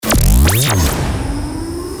For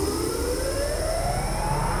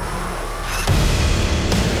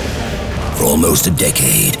almost a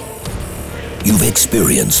decade, you've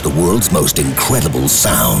experienced the world's most incredible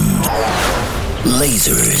sound.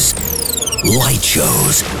 Lasers, light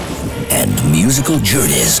shows, and musical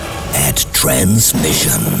journeys at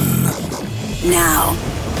Transmission. Now,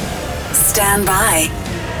 stand by.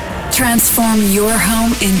 Transform your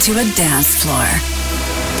home into a dance floor.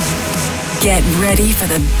 Get ready for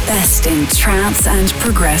the best in trance and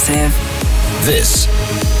progressive. This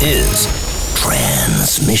is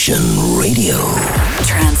Transmission Radio.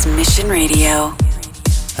 Transmission Radio.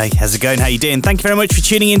 Hey, how's it going? How you doing? Thank you very much for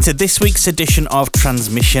tuning in to this week's edition of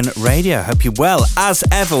Transmission Radio. Hope you're well. As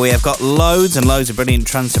ever, we have got loads and loads of brilliant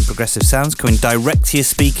trance and progressive sounds coming direct to your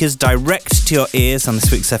speakers, direct to your ears on this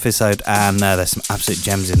week's episode, and there's some absolute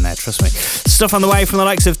gems in there, trust me. Stuff on the way from the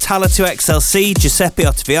likes of Tala 2XLC, Giuseppe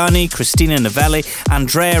Ottaviani, Christina Novelli,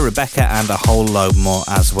 Andrea, Rebecca, and a whole load more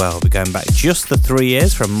as well. We're going back just the 3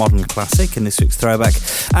 years for a modern classic in this week's Throwback,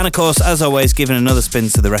 and of course, as always, giving another spin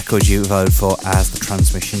to the record you voted for as the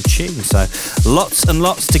Transmission tune. So lots and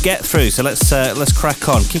lots to get through, so let's crack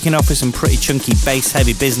on. Kicking off with some pretty chunky bass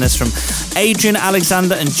heavy business from Adrian,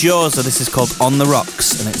 Alexander and Jorza. This is called On the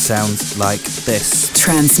Rocks and it sounds like this.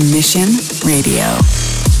 Transmission Radio.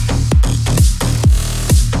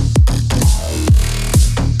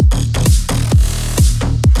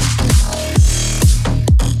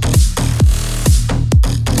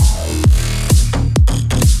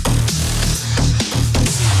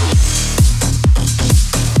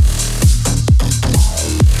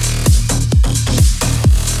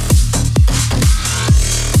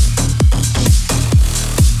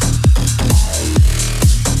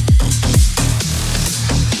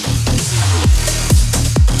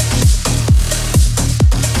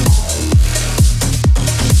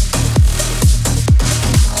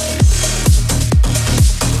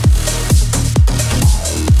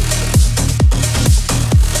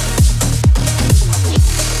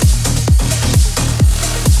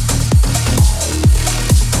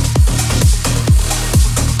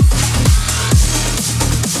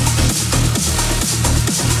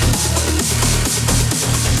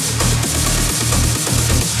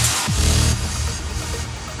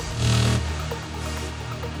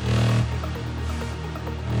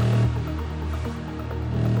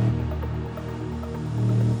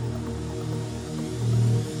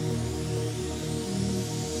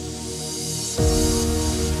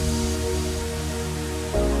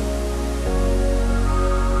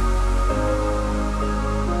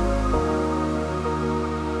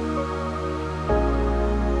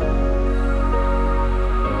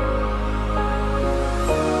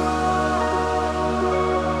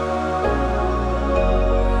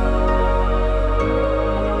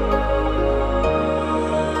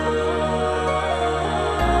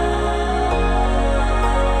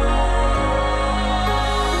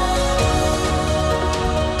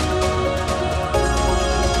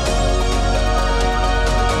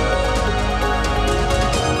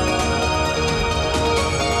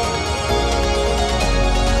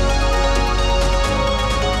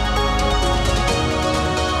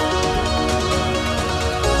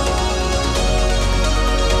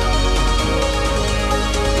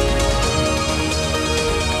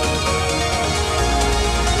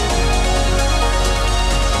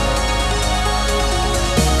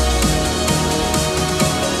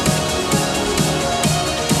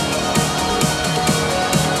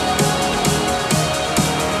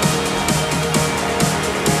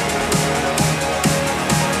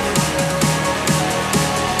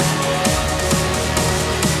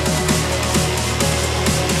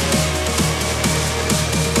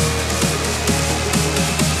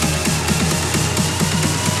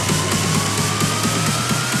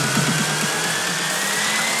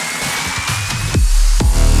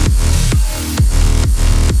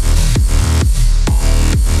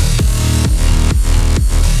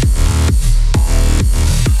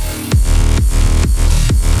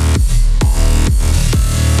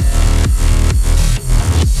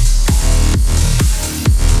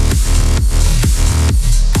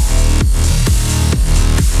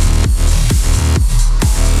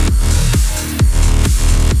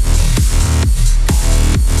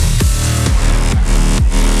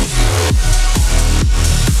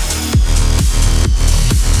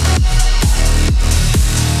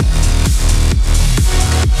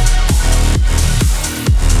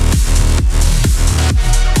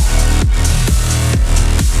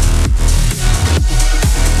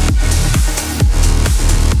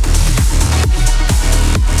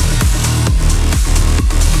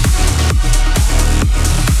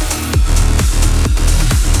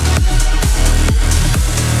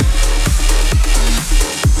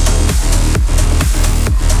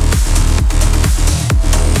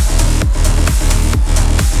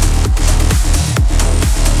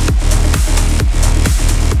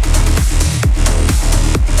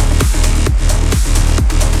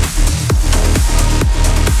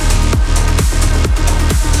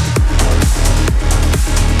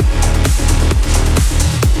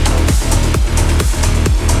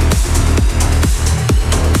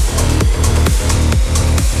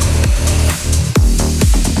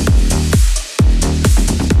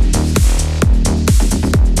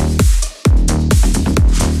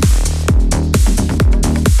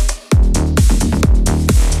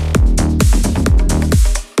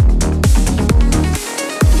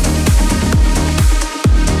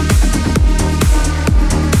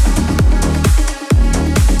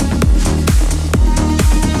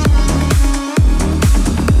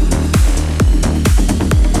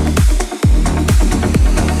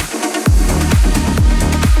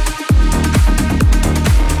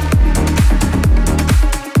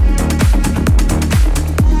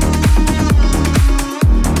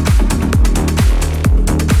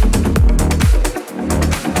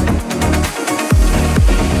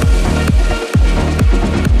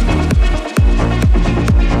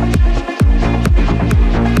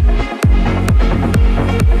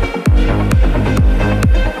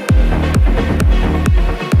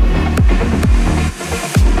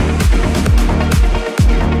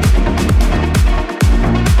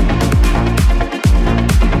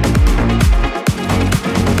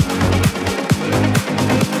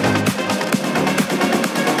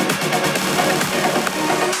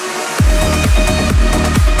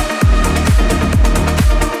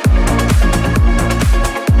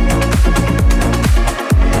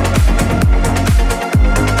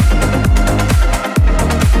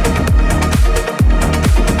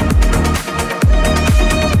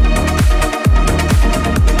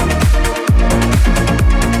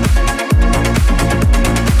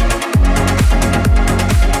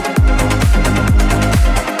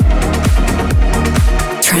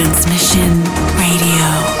 Transmission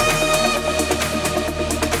Radio.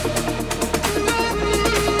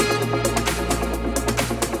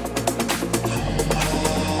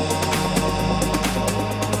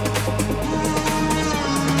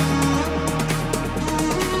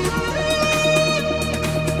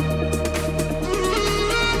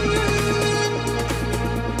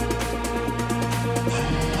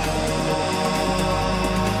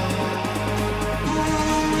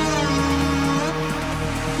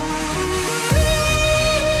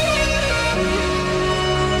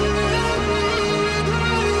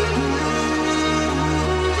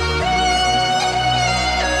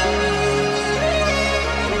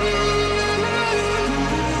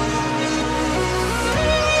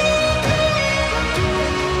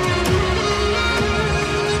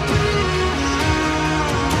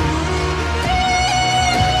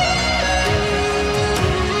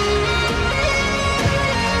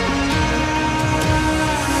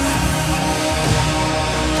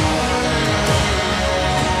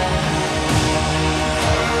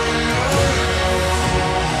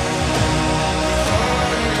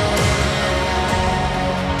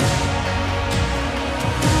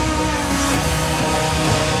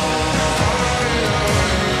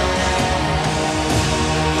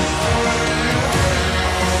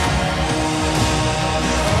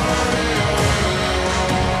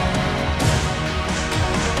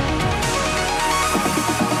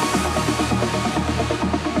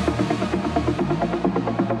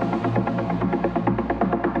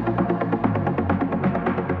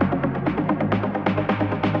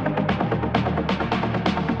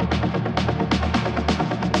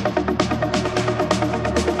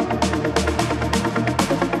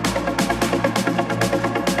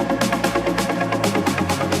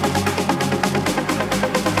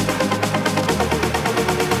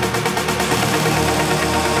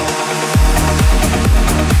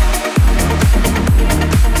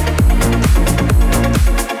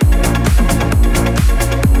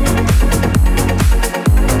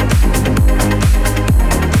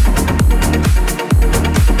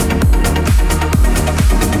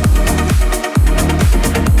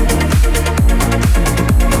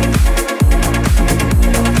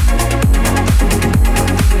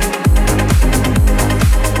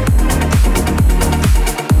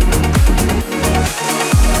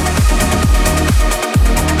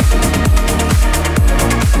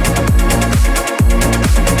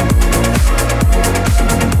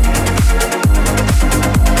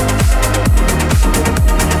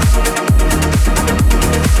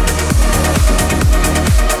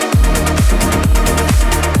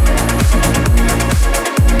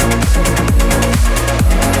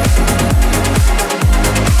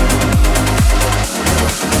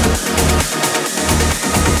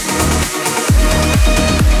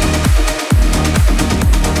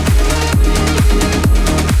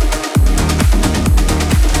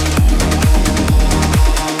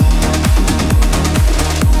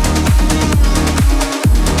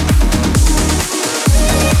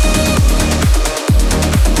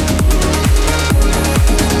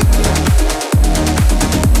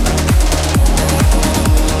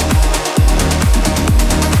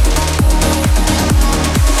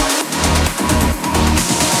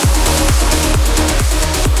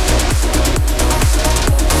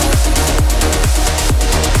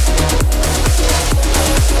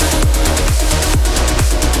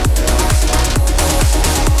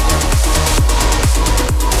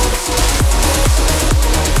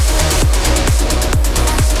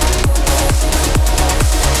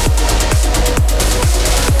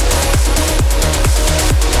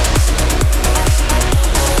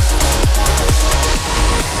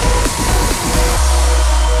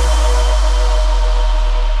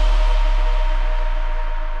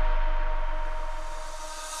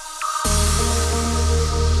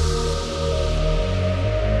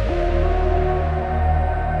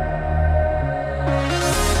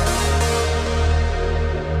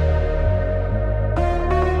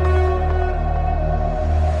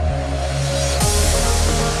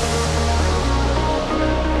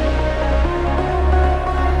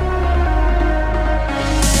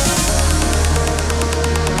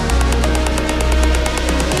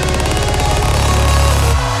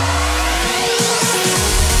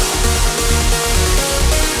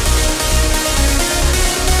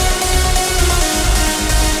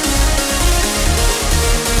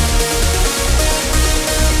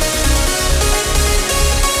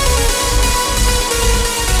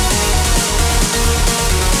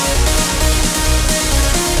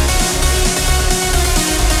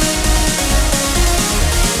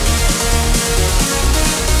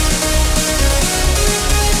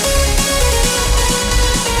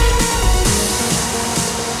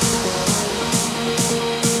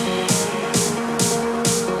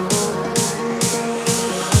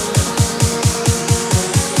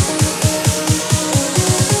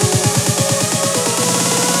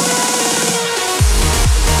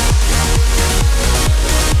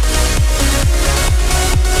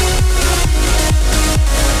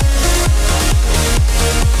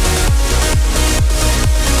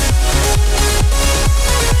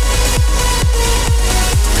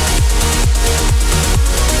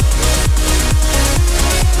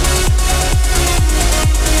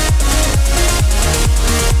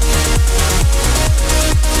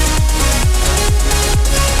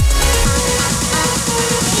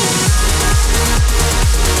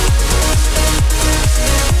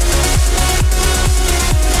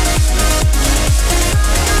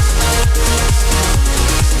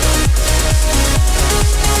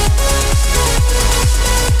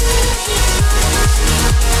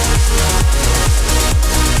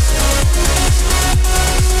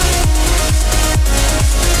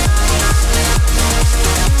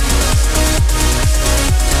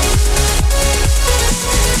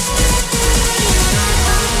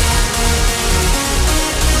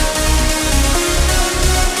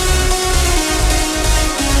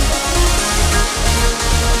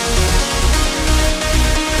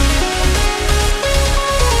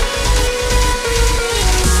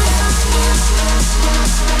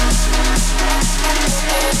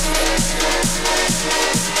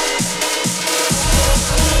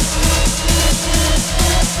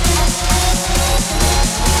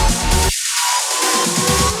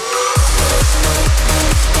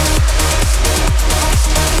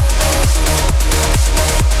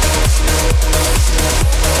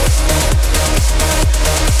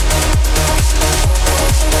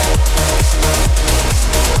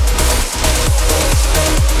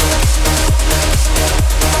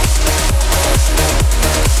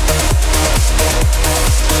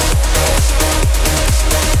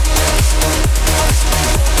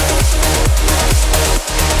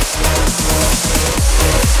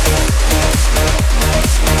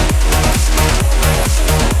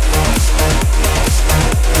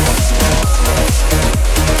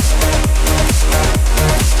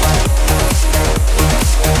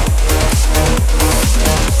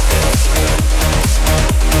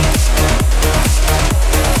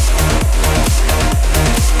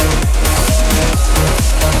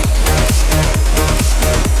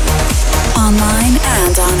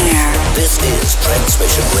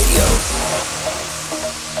 Transmission Radio.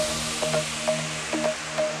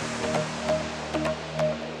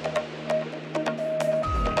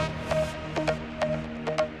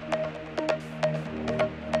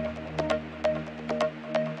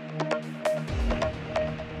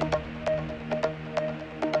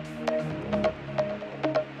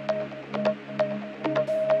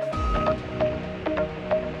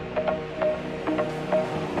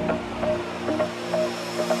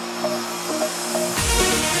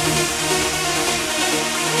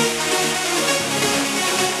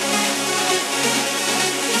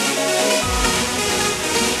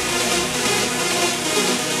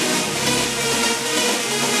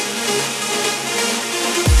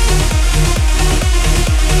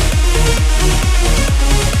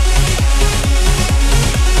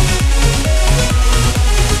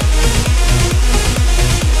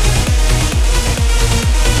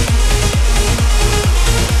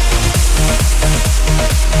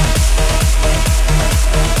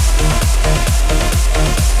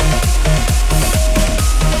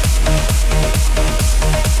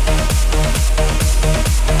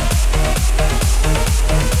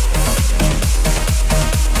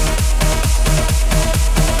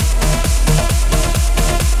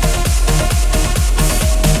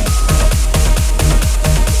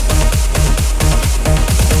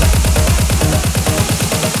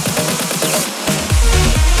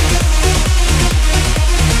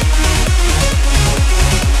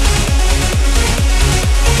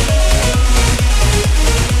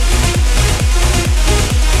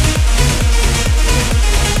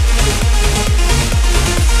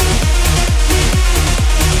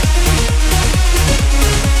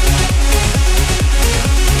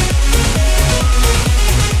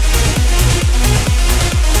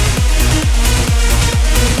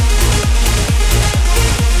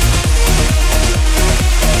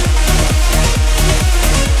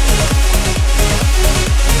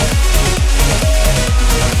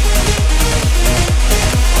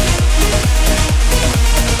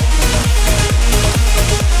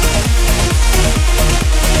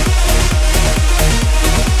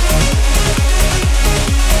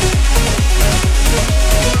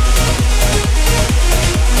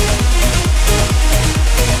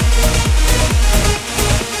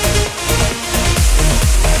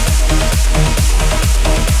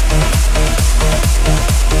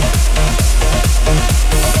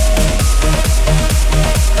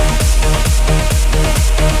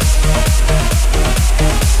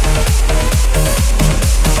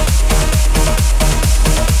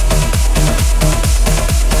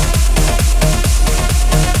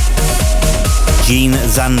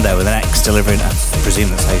 Xander with an X delivering, I presume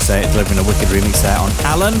that's how you say it, delivering a wicked remix there on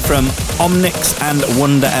Alan from Omniks and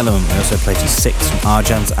Wonder Element. We also played you 6 from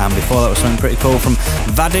Arjans, and before that was something pretty cool from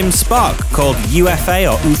Vadim Spark called UFA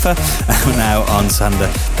or UFA, now on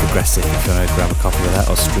Xander Progressive, if you want to grab a copy of that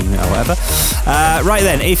or stream it or whatever. Right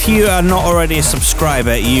then, if you are not already a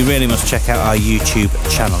subscriber, you really must check out our YouTube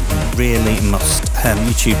channel. You really must.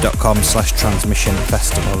 YouTube.com/Transmission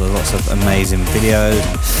Festival. There's lots of amazing videos,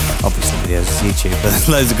 and obviously videos is YouTube, but there's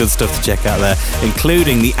loads of good stuff to check out there,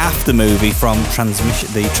 including the after movie from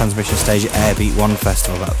the Transmission stage at Airbeat 1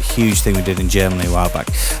 Festival, that huge thing we did in Germany a while back.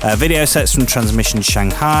 Video sets from Transmission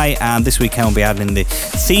Shanghai, and this weekend we'll be adding the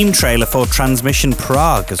theme trailer for Transmission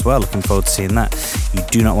Prague as well. Looking forward to seeing that. You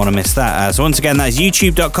do not want to miss that. So once again, that is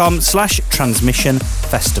youtube.com/Transmission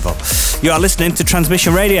Festival. You are listening to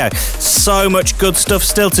Transmission Radio. So much good stuff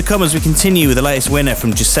still to come as we continue with the latest winner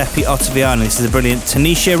from Giuseppe Ottaviani. This is a brilliant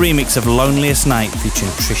Tenishia remix of Loneliest Night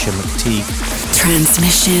featuring Tricia McTeague.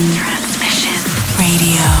 Transmission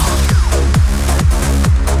Radio.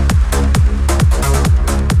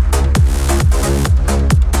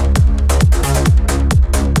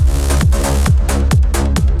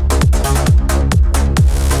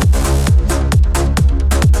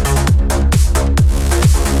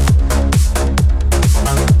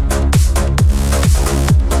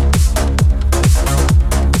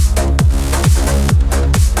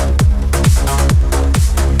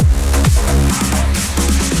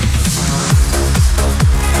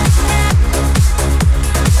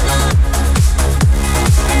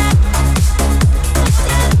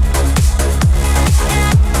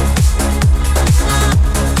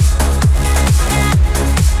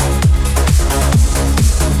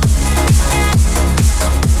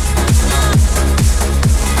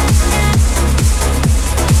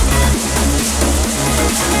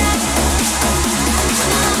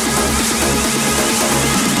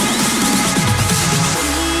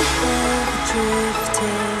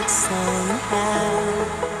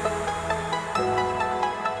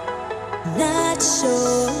 Not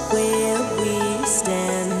sure where we stand.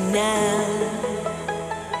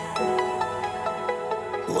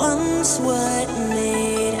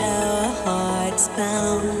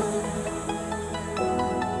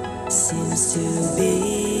 to be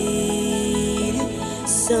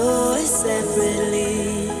so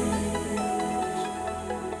separately.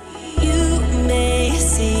 You may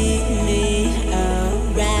see me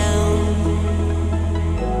around,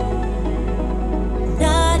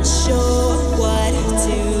 not sure what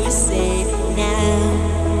to say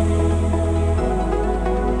now.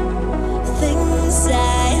 Things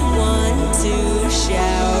I want to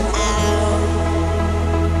shout out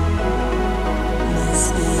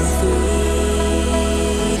must be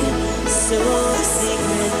freed so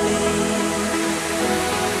secretly.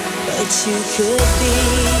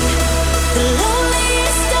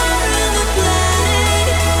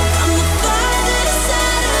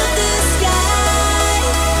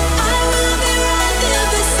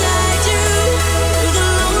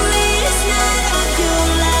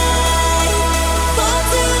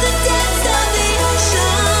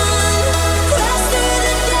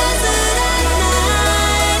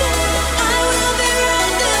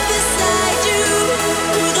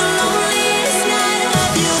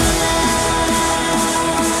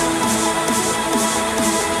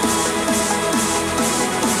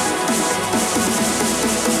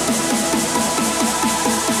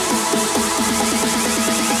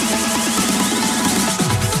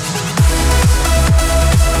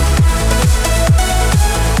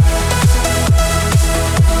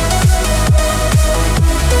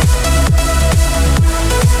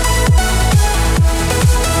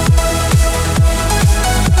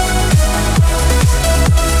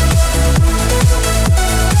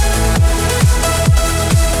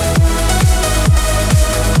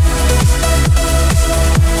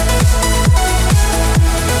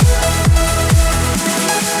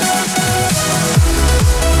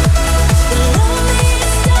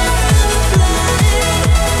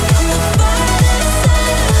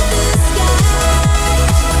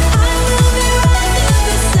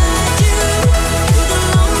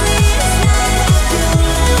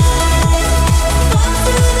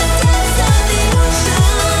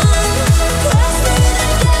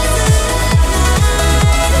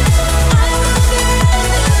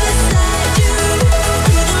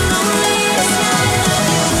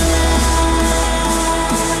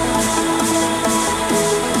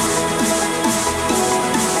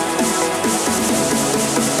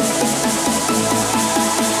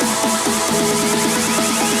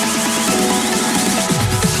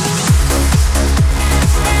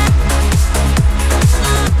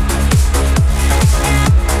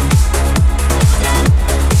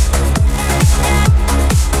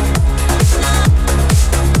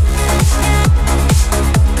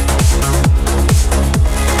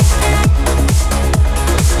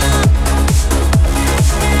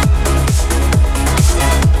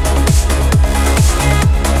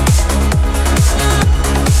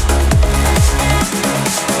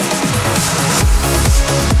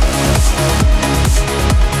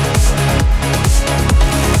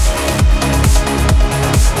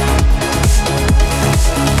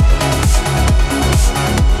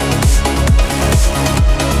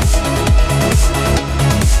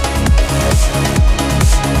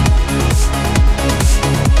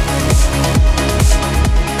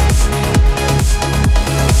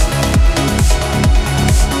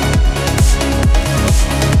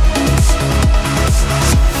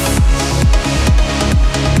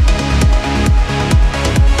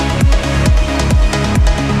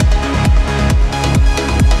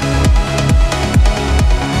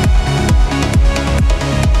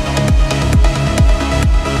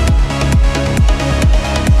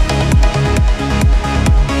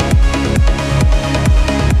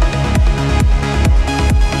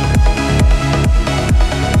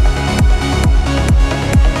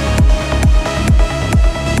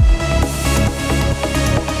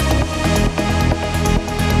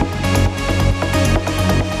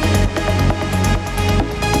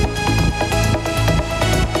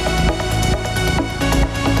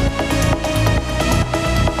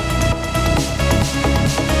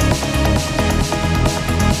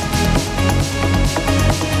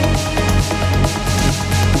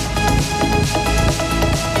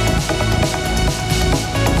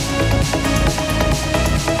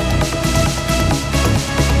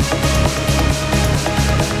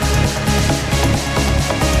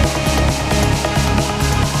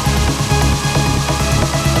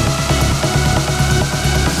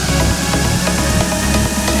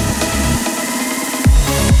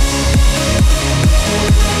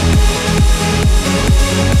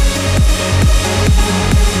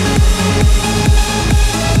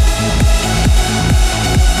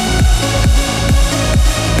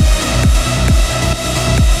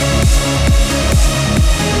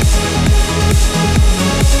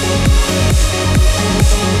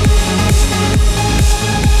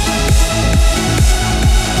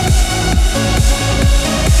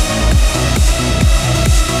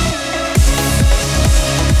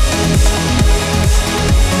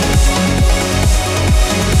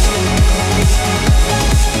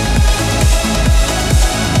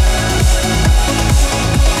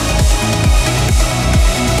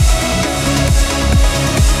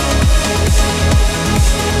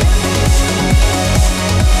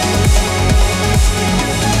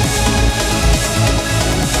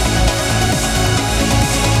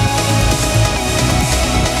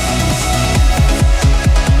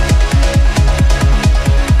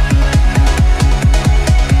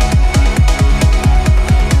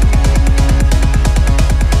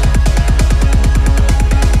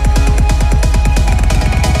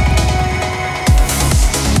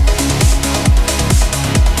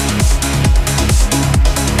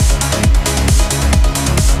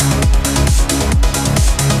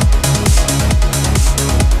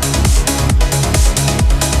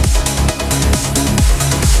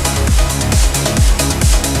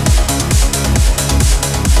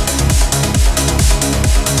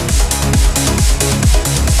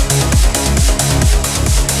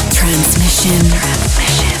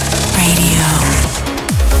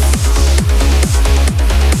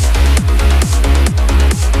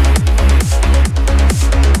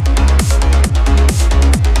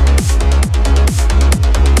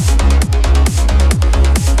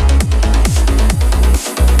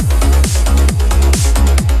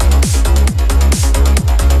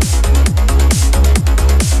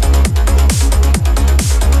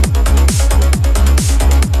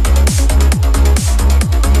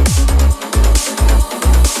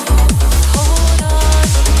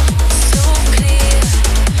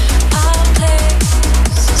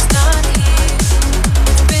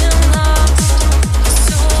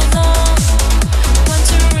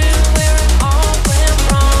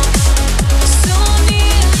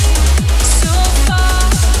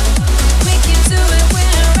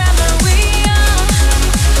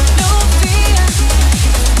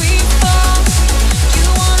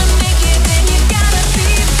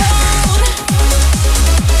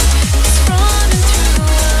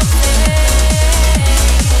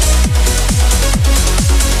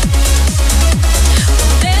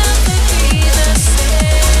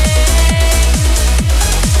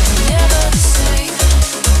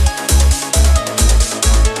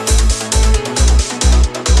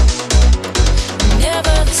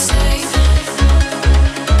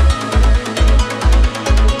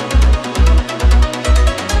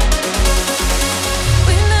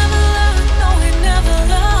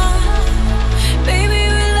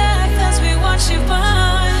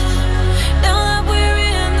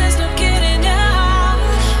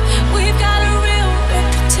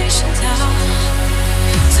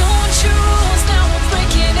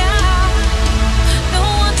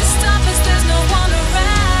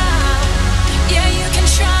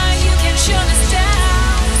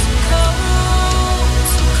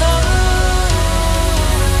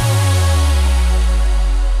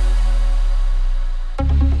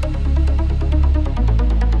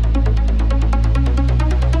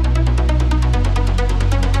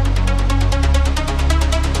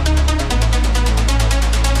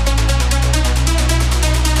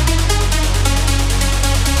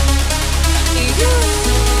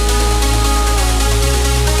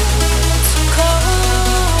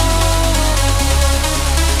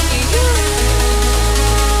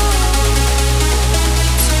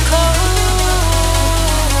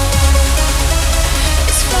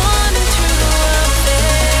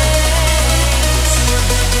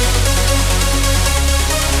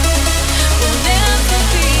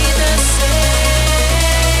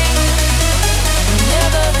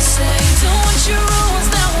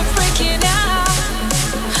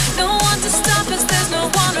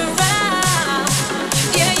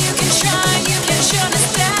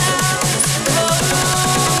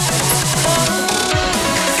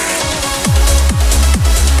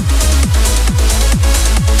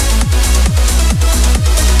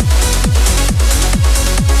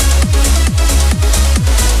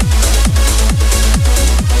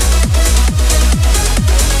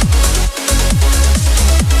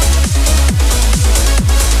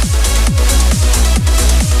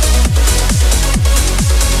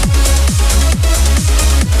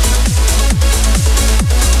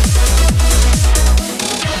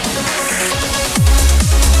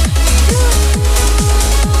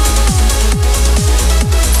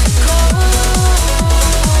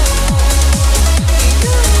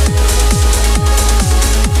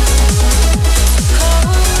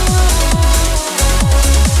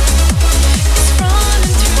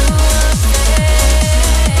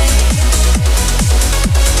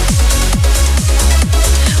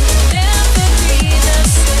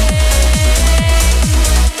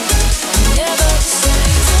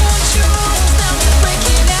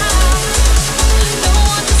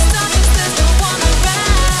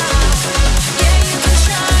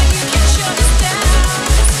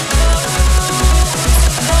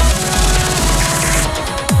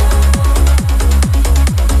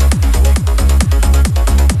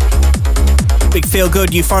 feel-good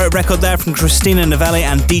euphoric record there from Christina, Novelli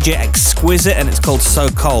and DJ Xquizit, and it's called So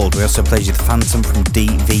Cold. We also played you The Phantom from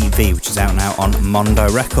DVV, which is out now on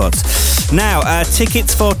Mondo Records. Now,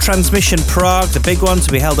 tickets for Transmission Prague, the big one,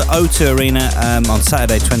 to be held at O2 Arena on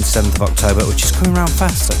Saturday 27th of October, which is coming around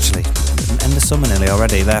fast, actually. End of summer nearly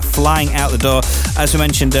already. They're flying out the door. As we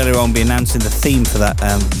mentioned earlier on, we'll be announcing the theme for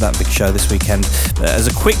that big show this weekend. As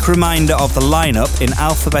a quick reminder of the lineup in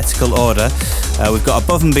alphabetical order, we've got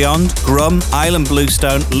Above and Beyond, Grum, Island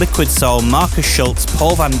Bluestone, Liquid Soul, Marcus Schultz,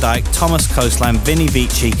 Paul van Dyk, Thomas Coastline, Vinny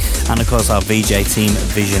Vici, and of course our VJ team,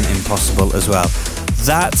 Vision Impossible, as well.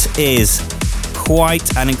 That is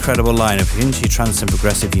quite an incredible lineup. If you're into your trance and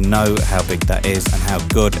progressive, you know how big that is and how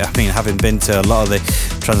good. I mean, having been to a lot of the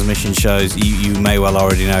Transmission shows, you may well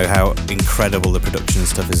already know how incredible the production and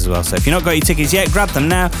stuff is as well. So if you've not got your tickets yet, grab them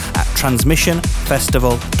now at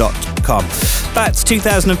transmissionfestival.com. That's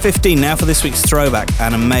 2015 now for this week's Throwback,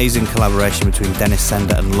 an amazing collaboration between Denis,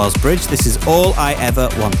 Xander and Lozbridge. This is All I Ever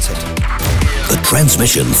Wanted. The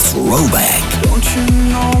Transmission Throwback. Don't you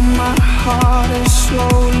know my heart is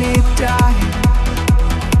slowly dying?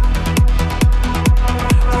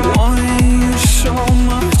 Wanting you so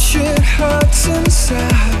much it hurts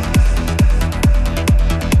inside.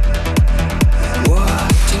 What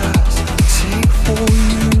does it take for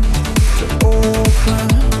you to open?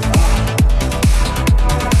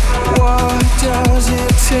 What does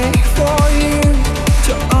it take for you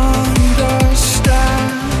to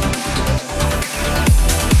understand?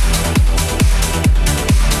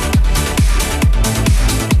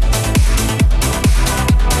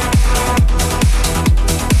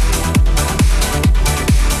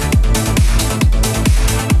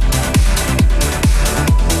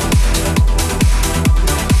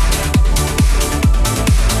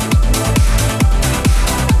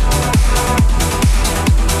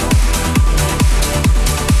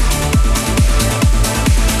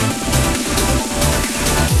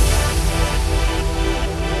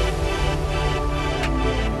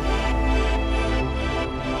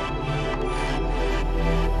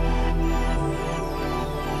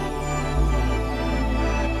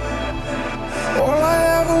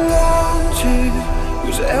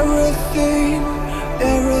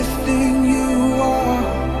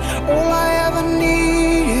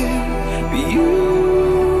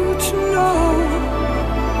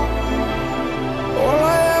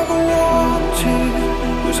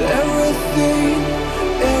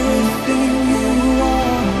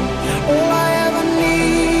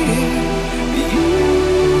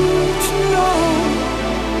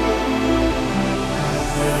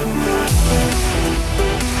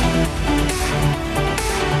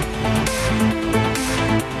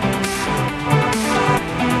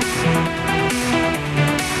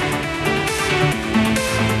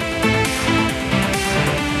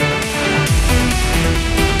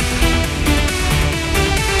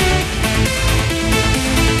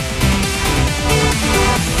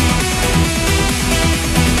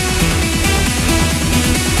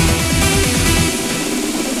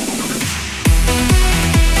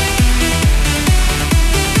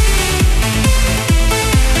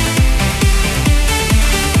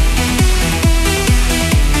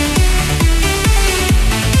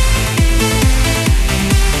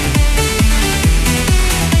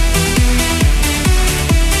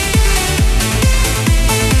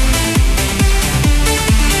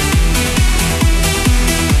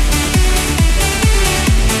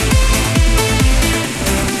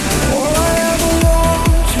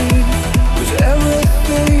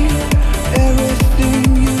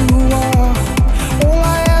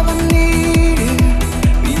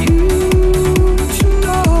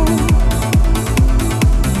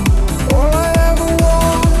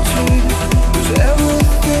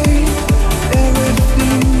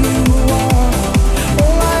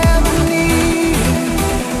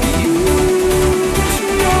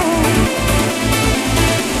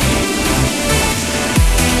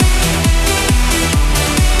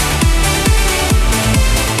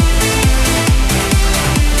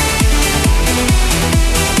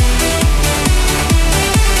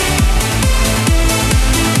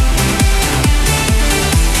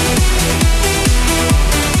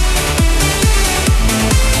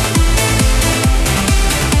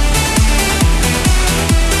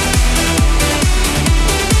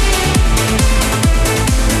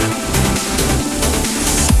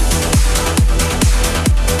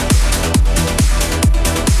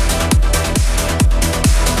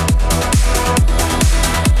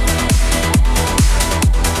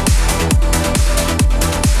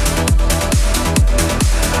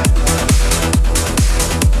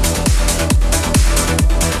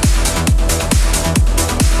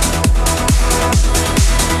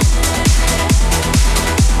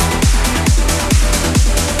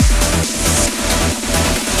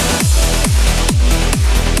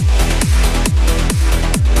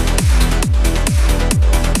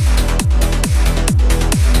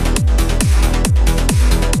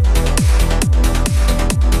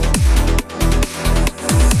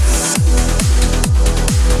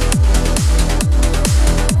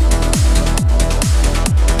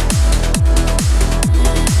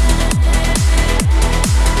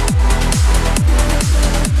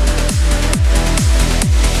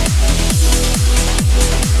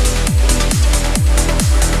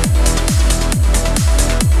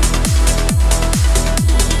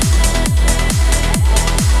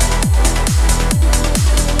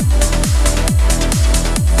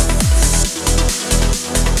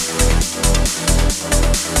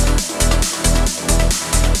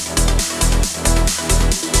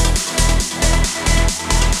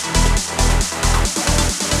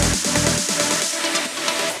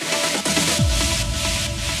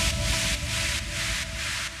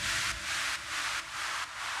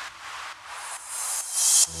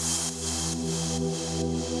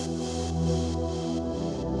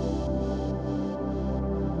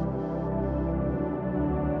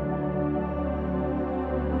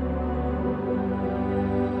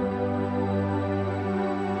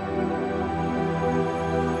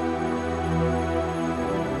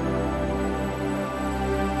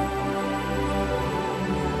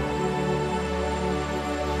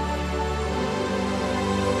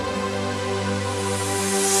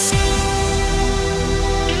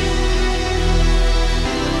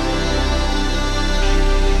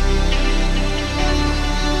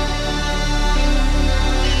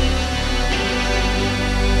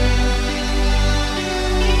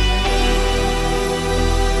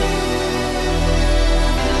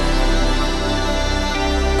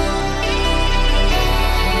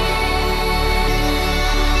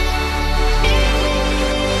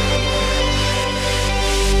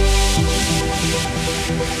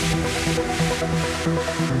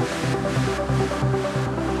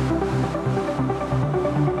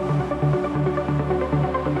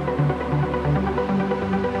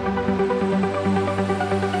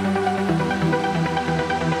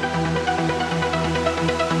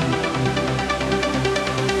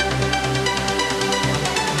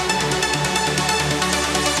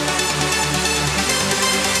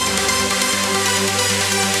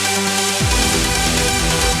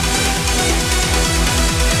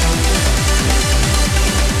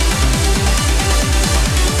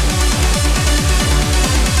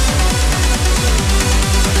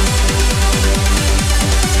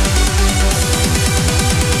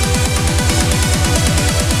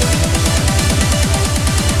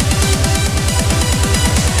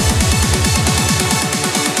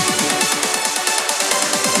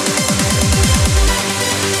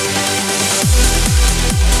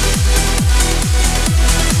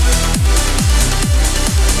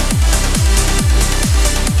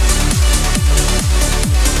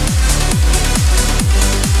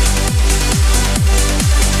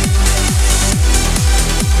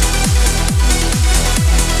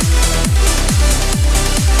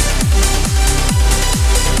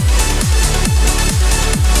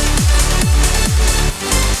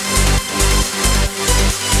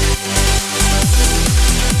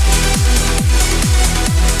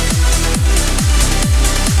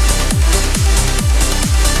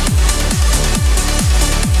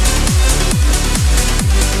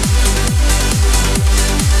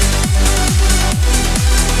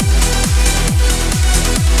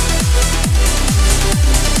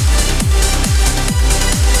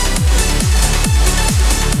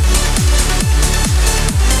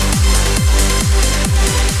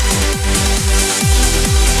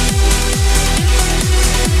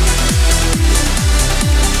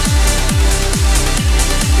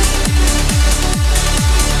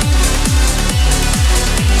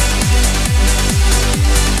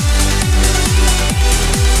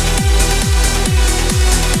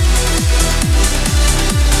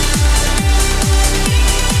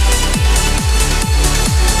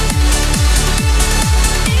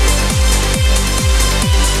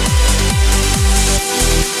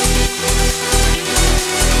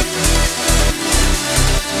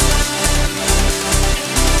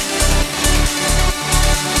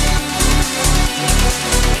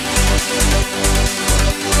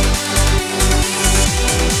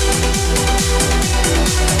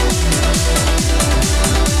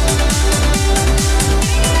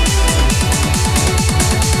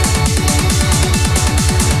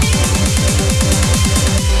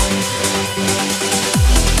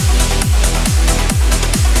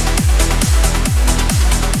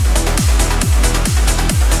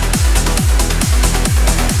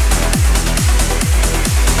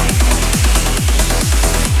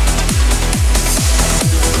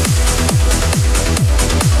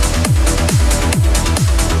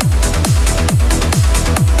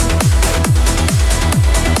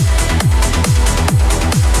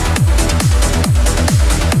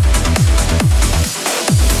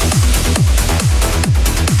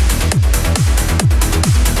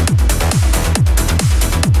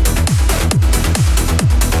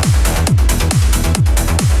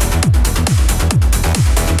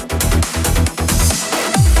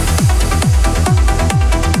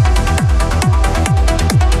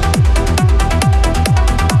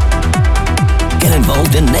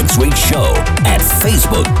 show at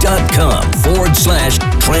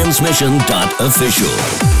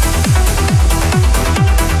facebook.com/transmission.official.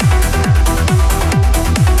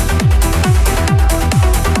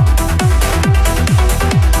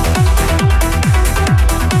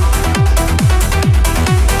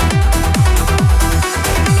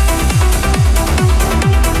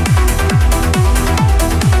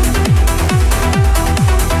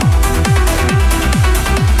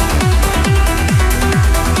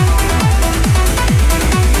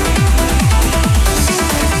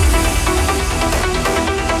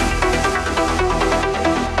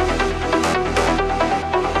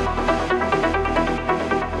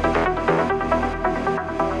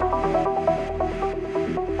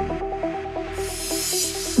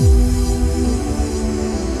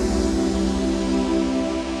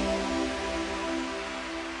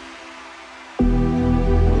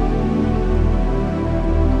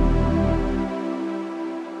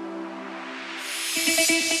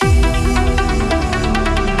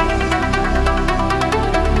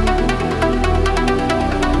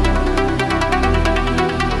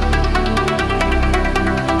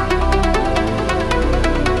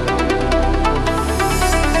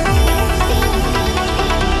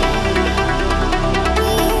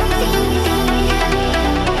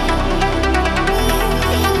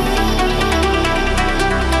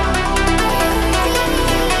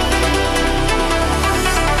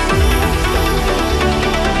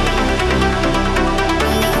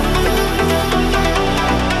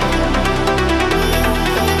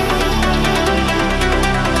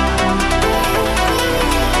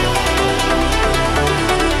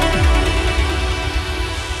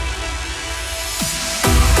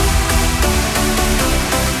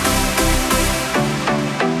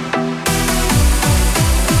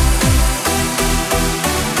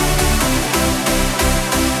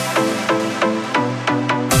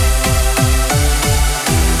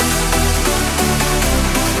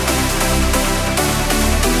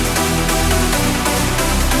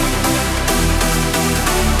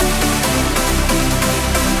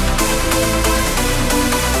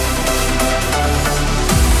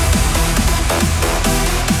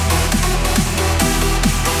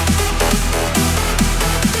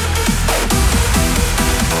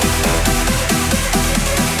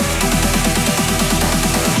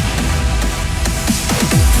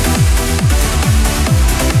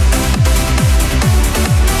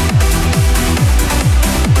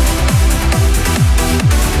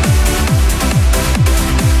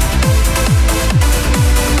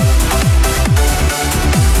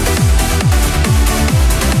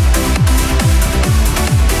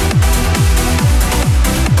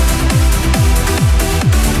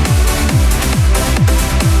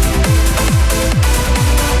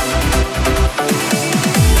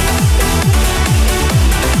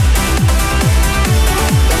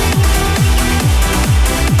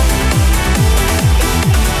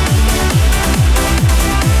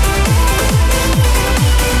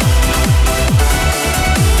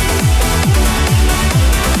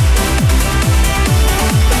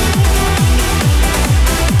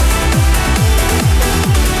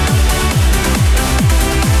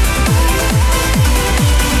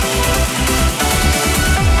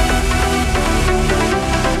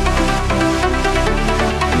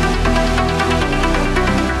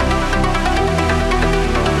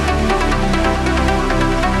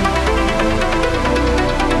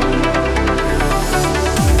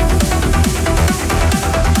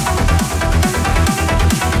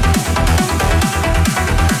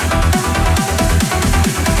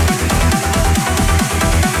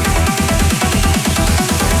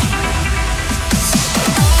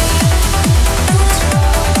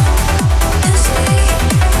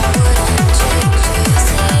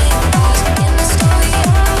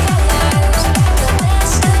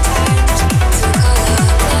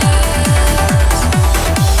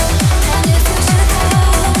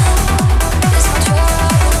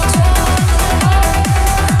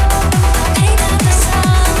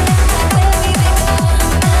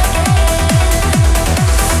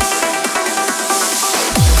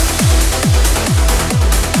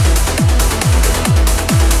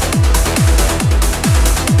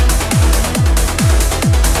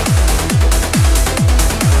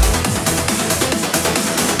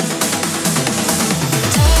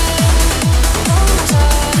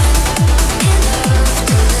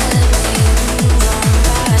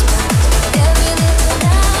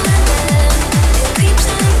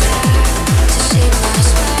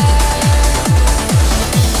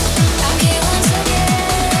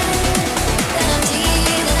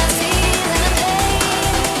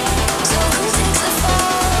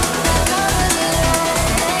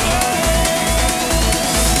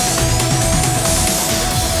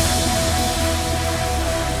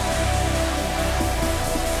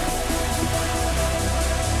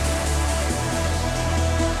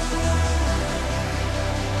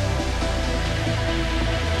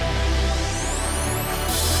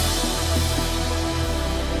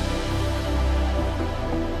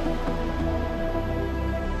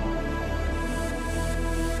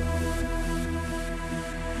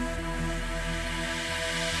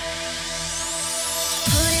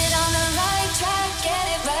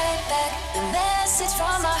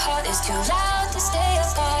 is too loud to stay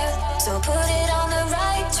apart. So put it on the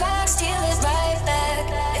right track, steal it right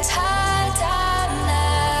back. It's high time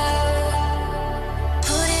now.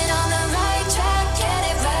 Put it on the right track, get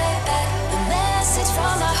it right back. The message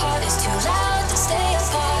from my heart is too loud to stay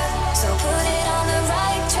apart. So put it on the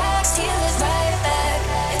right track, steal it right back.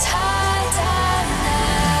 It's high time now.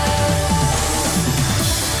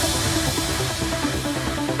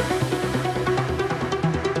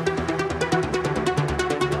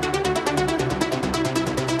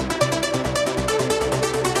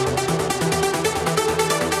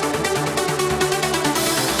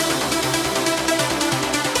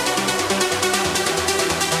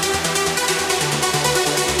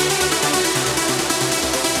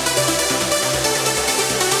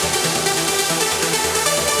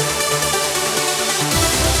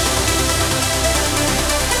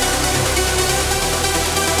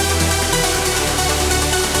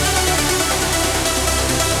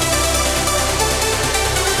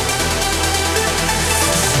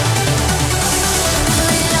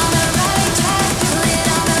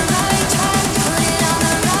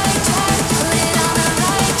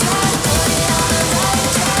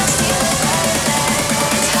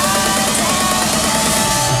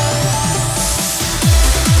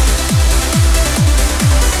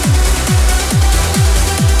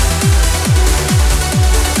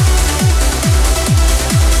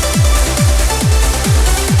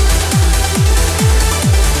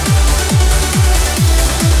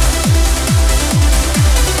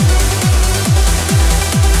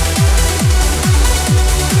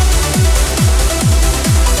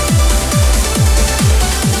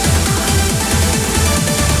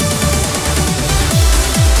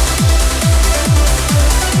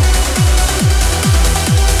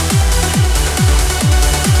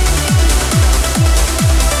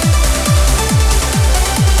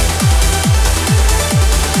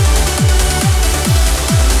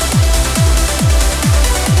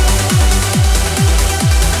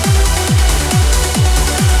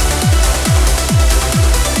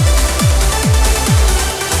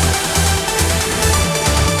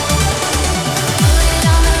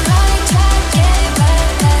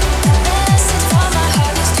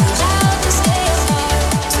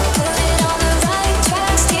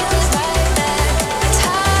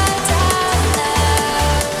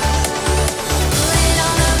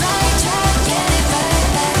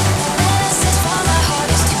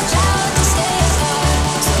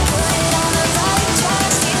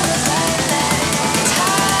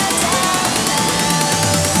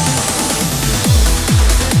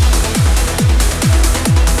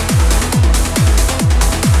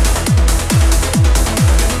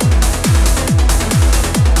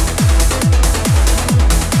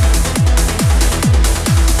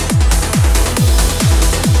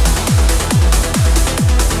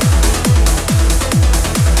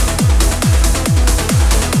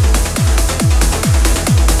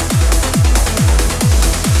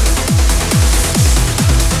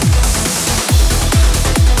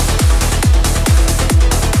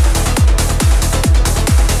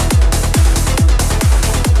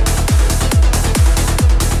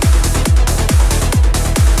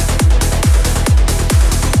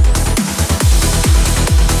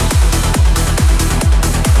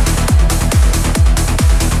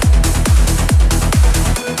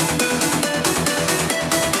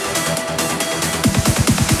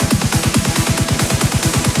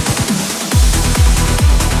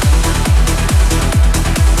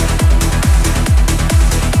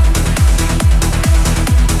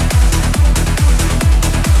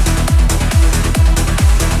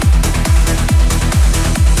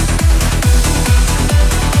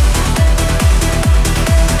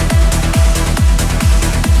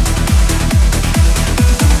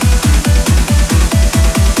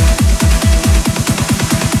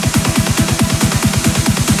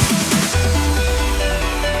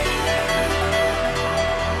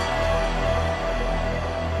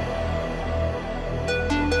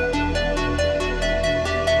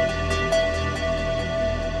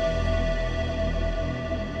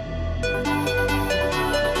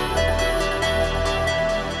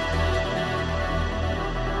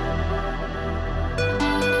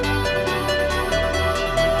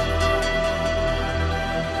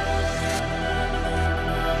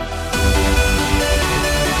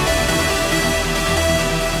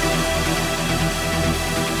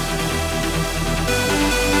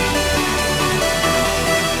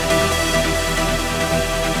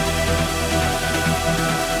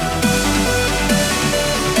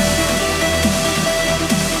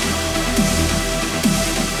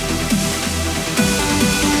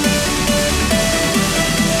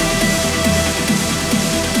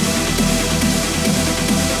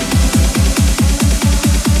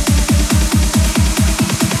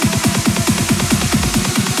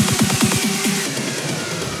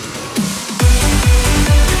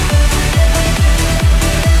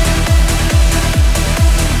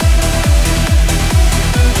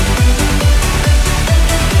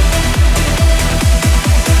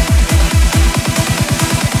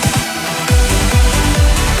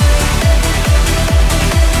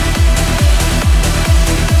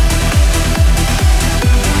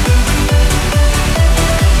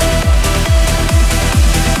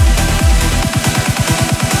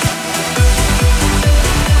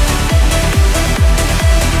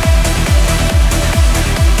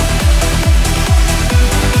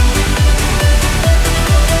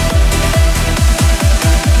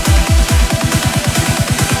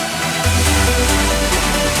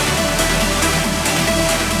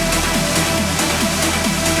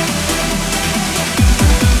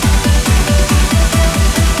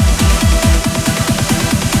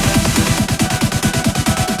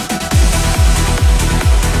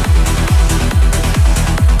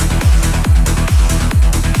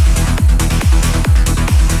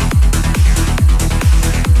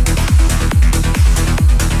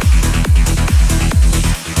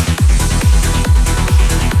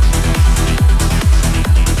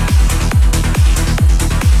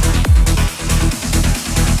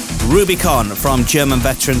 Rubicon from German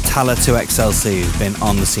veteran Thaler to XLC, who's been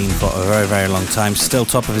on the scene for a very, very long time, still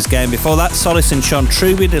top of his game. Before that, Solis and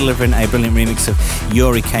Truby delivering a brilliant remix of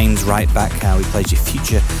Yuri, Kane's Right Back, how he played your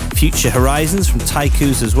Future Horizons from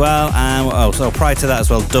Tycoos as well. And so prior to that as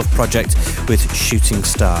well, Dove Project with Shooting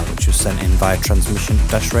Star, which was sent in via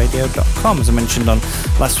transmission-radio.com. As I mentioned on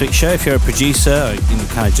last week's show, if you're a producer or you're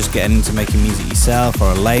kind of just getting into making music yourself, or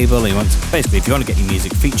a label, you want to, basically if you want to get your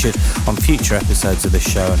music featured on future episodes of this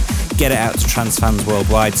show and get it out to trans fans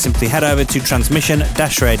worldwide, simply head over to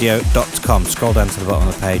transmission-radio.com. Scroll down to the bottom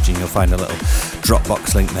of the page and you'll find a little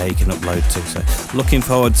Dropbox link there you can upload to. So looking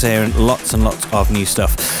forward to hearing lots and lots of new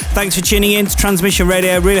stuff. Thanks for tuning in to Transmission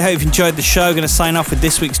Radio. Really hope you've enjoyed the show. Going to sign off with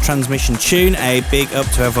this week's Transmission tune. A big up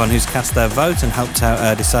to everyone who's cast their vote and helped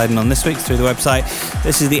out deciding on this week's through the website.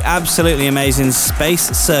 This is the absolutely amazing Space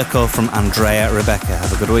Circle from Andrea Rebecca.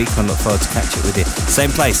 Have a good week and look forward to catching up with you. Same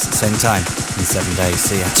place, same time in 7 days.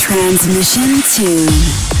 See ya. Transmission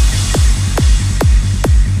tune.